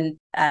World of Women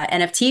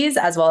NFTs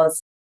as well as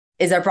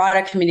is our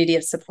broader community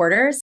of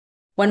supporters.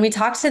 When we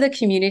talk to the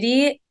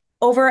community,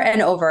 over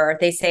and over,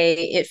 they say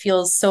it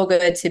feels so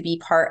good to be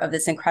part of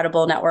this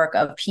incredible network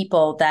of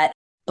people that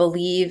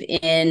believe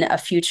in a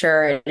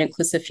future, an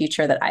inclusive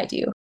future that I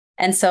do.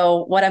 And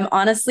so what I'm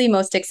honestly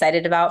most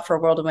excited about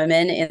for World of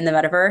Women in the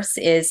metaverse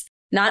is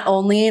not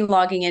only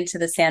logging into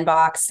the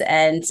sandbox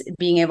and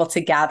being able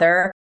to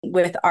gather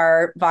with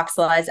our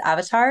voxelized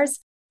avatars,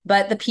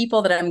 but the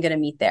people that I'm going to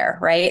meet there,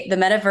 right? The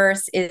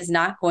metaverse is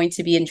not going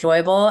to be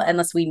enjoyable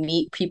unless we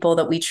meet people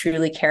that we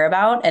truly care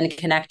about and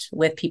connect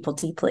with people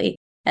deeply.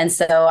 And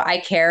so I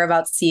care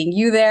about seeing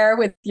you there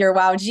with your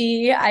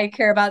WowG. I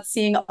care about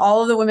seeing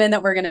all of the women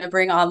that we're going to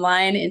bring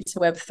online into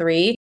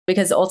Web3,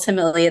 because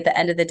ultimately at the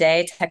end of the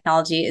day,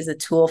 technology is a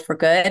tool for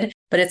good,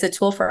 but it's a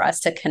tool for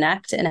us to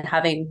connect and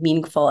having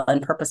meaningful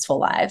and purposeful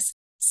lives.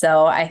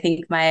 So I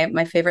think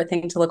my favorite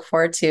thing to look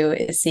forward to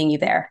is seeing you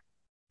there.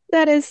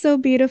 That is so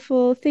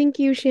beautiful. Thank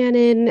you,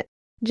 Shannon.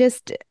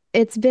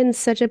 It's been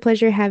such a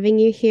pleasure having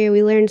you here.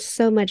 We learned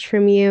so much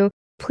from you.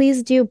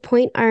 Please do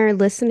point our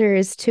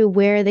listeners to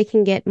where they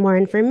can get more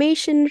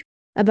information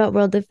about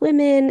World of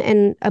Women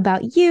and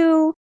about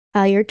you,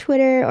 your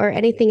Twitter, or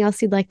anything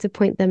else you'd like to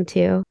point them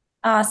to.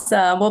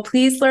 Awesome. Well,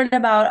 please learn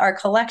about our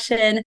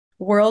collection.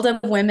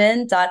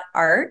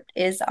 worldofwomen.art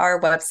is our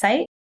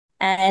website.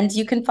 And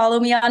you can follow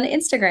me on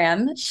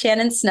Instagram,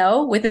 Shannon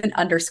Snow with an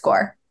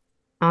 _.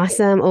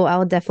 Awesome. Oh,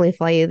 I'll definitely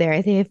follow you there.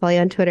 I think I follow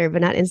you on Twitter,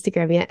 but not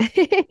Instagram yet.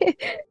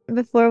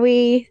 Before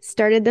we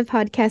started the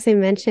podcast, I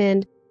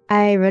mentioned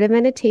I wrote a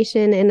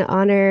meditation in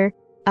honor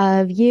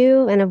of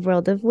you and of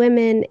World of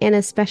Women, and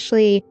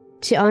especially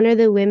to honor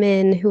the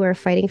women who are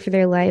fighting for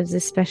their lives,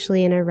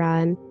 especially in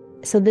Iran.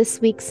 So this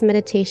week's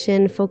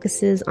meditation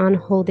focuses on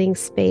holding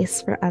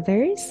space for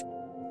others.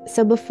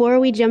 So before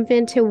we jump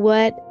into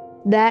what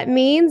that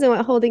means and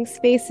what holding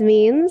space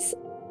means,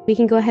 we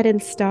can go ahead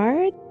and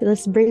start.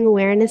 Let's bring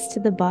awareness to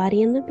the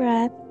body and the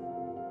breath.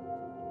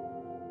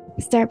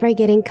 Start by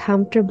getting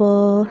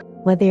comfortable,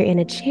 whether you're in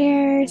a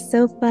chair,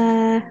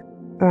 sofa,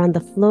 or on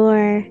the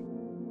floor.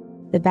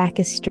 The back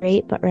is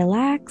straight but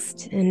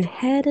relaxed, and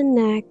head and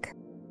neck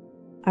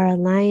are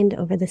aligned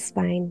over the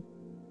spine.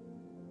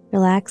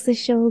 Relax the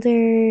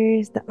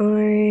shoulders, the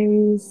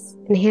arms,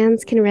 and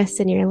hands can rest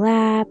in your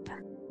lap,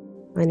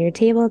 on your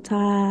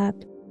tabletop,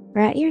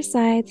 or at your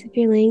sides if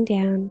you're laying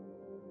down.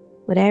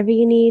 Whatever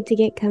you need to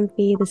get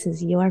comfy, this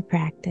is your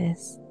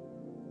practice.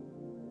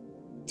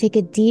 Take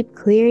a deep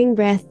clearing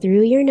breath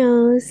through your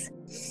nose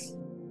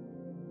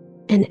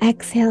and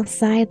exhale,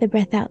 sigh the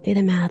breath out through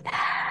the mouth.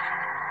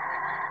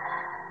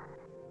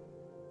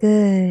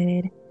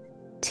 Good.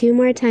 2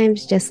 more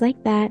times just like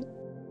that.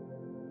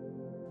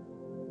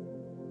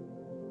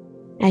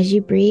 As you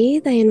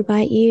breathe, I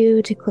invite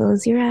you to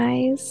close your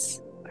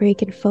eyes, or you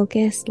can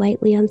focus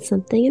lightly on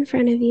something in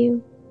front of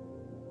you.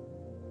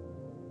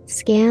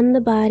 Scan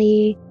the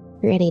body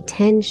for any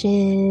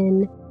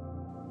tension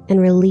and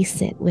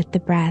release it with the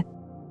breath.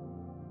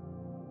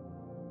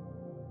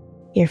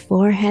 Your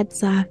forehead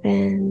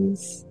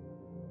softens.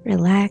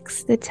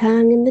 Relax the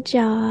tongue and the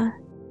jaw.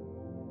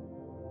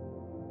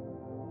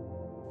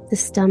 The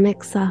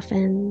stomach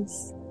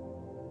softens.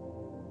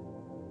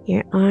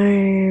 Your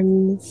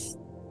arms,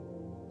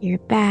 your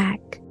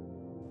back,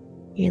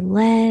 your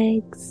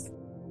legs,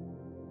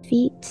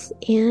 feet,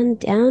 and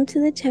down to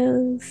the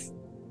toes.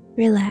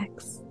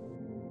 Relax.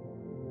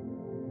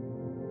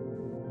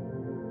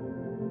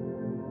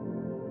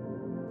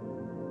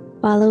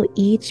 Follow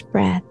each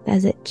breath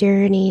as it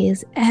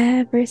journeys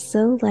ever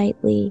so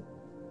lightly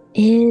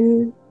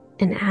in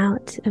and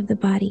out of the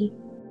body.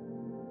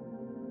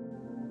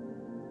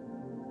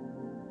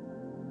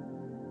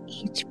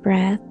 Each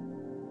breath,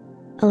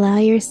 allow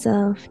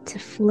yourself to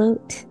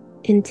float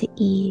into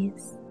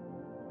ease.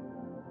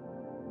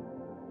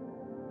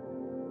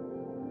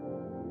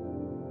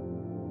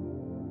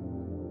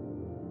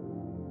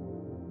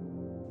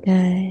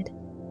 Good.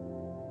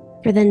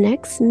 For the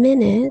next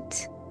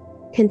minute,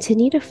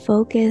 continue to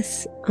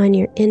focus on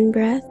your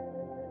in-breath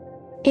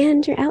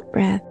and your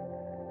out-breath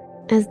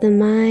as the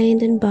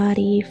mind and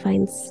body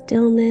find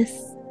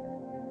stillness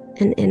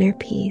and inner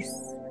peace.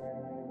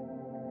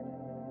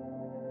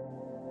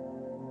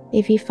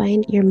 If you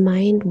find your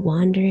mind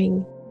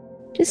wandering,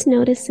 just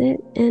notice it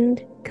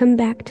and come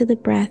back to the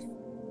breath.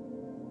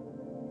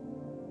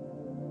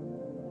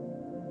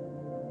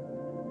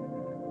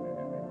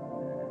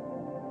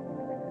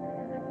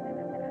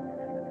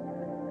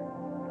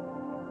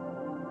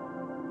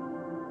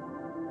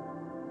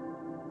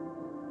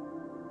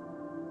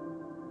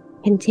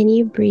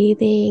 Continue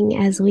breathing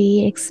as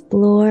we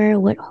explore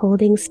what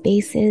holding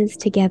space is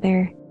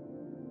together.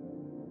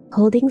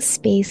 Holding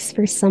space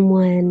for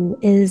someone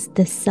is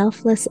the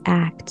selfless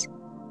act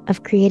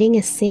of creating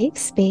a safe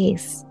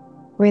space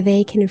where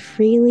they can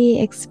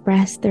freely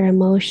express their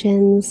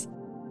emotions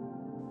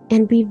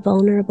and be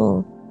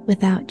vulnerable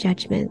without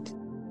judgment.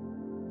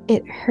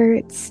 It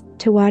hurts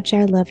to watch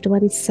our loved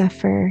ones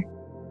suffer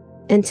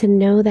and to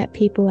know that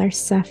people are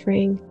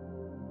suffering.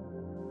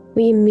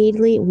 We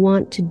immediately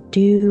want to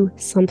do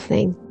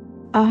something,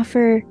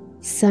 offer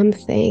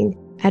something,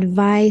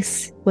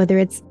 advice, whether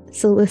it's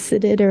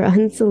solicited or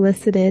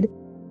unsolicited,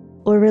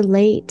 or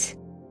relate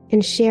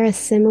and share a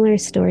similar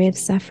story of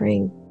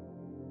suffering.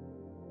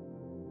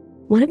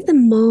 One of the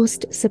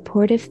most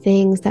supportive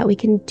things that we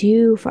can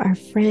do for our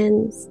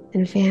friends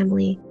and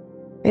family,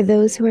 or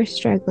those who are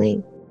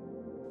struggling,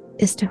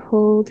 is to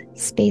hold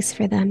space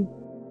for them.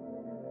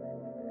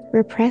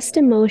 Repressed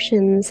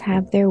emotions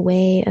have their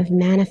way of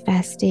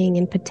manifesting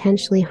in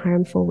potentially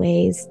harmful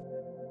ways.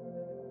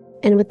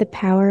 And with the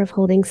power of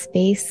holding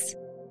space,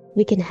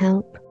 we can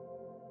help.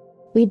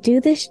 We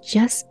do this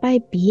just by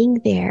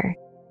being there,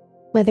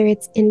 whether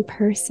it's in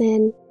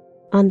person,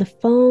 on the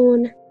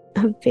phone,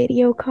 a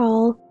video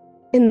call,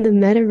 in the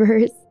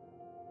metaverse,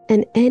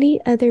 and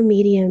any other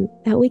medium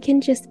that we can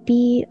just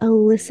be a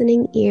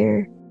listening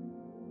ear,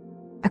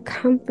 a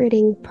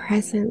comforting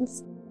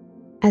presence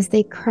as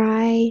they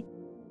cry,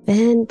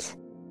 vent,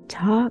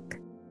 talk,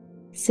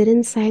 sit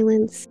in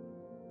silence,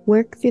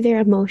 work through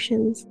their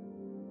emotions,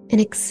 and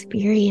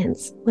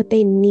experience what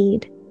they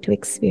need to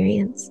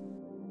experience.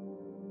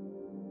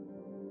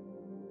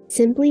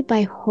 Simply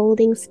by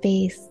holding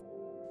space,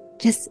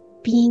 just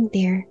being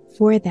there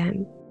for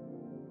them,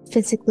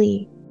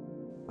 physically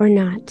or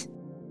not,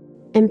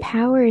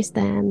 empowers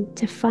them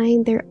to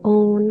find their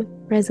own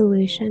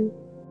resolution.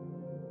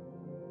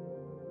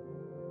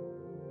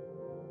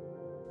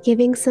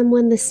 Giving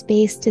someone the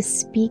space to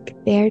speak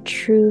their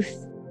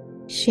truth,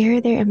 share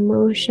their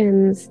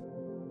emotions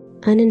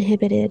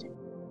uninhibited,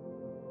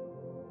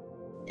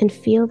 and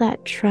feel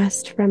that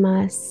trust from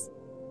us,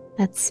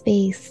 that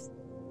space,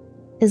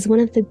 is one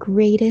of the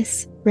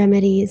greatest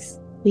remedies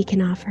we can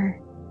offer.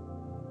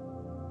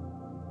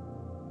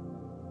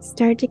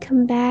 Start to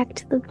come back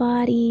to the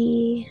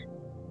body,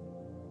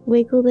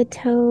 wiggle the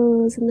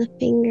toes and the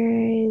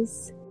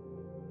fingers.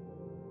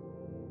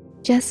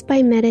 Just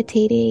by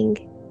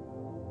meditating,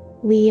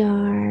 we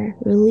are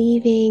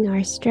relieving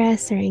our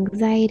stress, our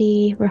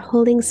anxiety. We're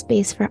holding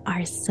space for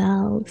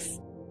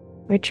ourselves.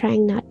 We're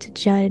trying not to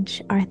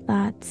judge our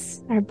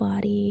thoughts, our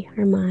body,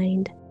 our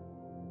mind.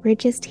 We're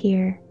just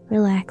here,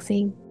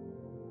 relaxing.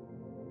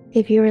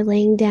 If you are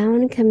laying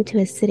down, come to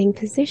a sitting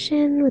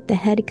position with the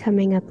head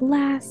coming up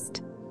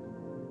last.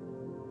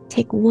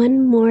 Take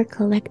one more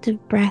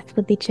collective breath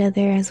with each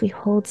other as we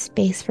hold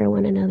space for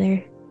one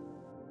another.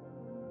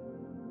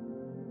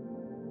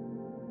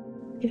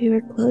 If you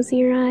are closing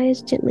your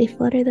eyes, gently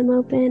flutter them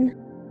open.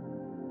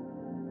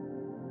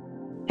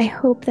 I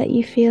hope that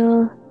you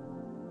feel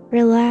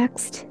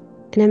relaxed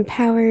and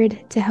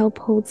empowered to help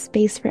hold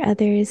space for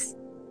others.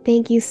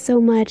 Thank you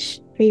so much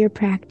for your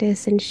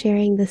practice and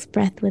sharing this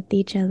breath with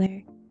each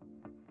other.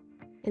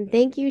 And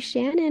thank you,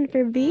 Shannon,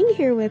 for being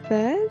here with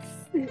us.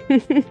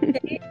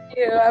 Thank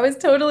you. I was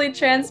totally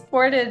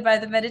transported by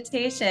the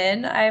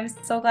meditation. I'm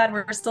so glad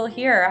we're still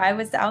here. I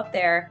was out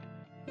there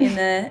in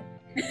the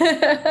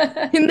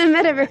in the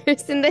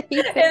metaverse, in the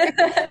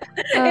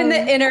in the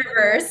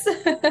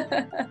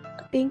innerverse.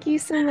 Thank you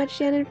so much,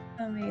 Shannon.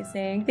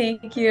 Amazing.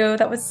 Thank you.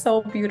 That was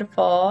so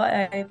beautiful.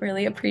 I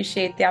really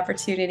appreciate the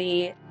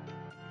opportunity.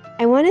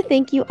 I want to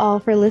thank you all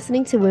for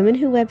listening to Women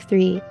Who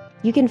Web3.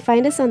 You can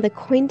find us on the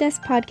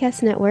CoinDesk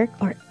Podcast Network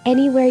or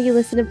anywhere you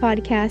listen to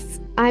podcasts.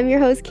 I'm your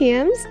host,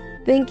 Cams.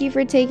 Thank you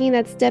for taking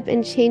that step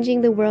in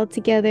changing the world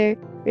together.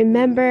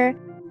 Remember,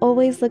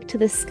 always look to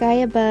the sky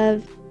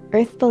above,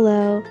 earth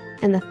below,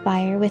 and the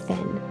fire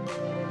within.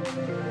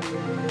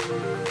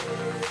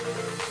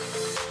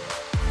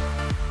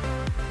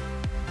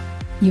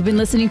 You've been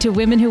listening to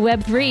Women Who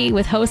Web3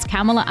 with host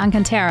Kamala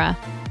Alcantara.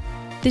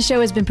 This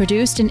show has been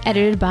produced and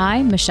edited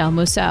by Michelle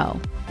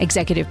Mousseau.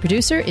 Executive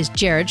producer is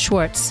Jared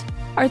Schwartz.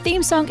 Our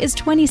theme song is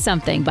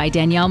 20-something by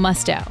Danielle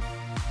Musto.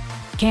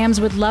 Cams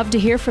would love to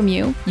hear from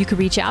you. You can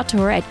reach out to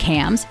her at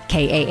Cams,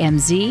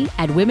 K-A-M-Z,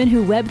 at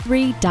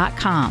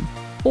womenwhoweb3.com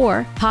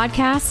or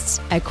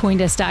podcasts at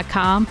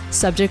coindesk.com,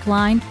 subject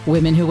line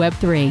Women Who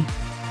Web3.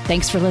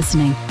 Thanks for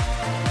listening.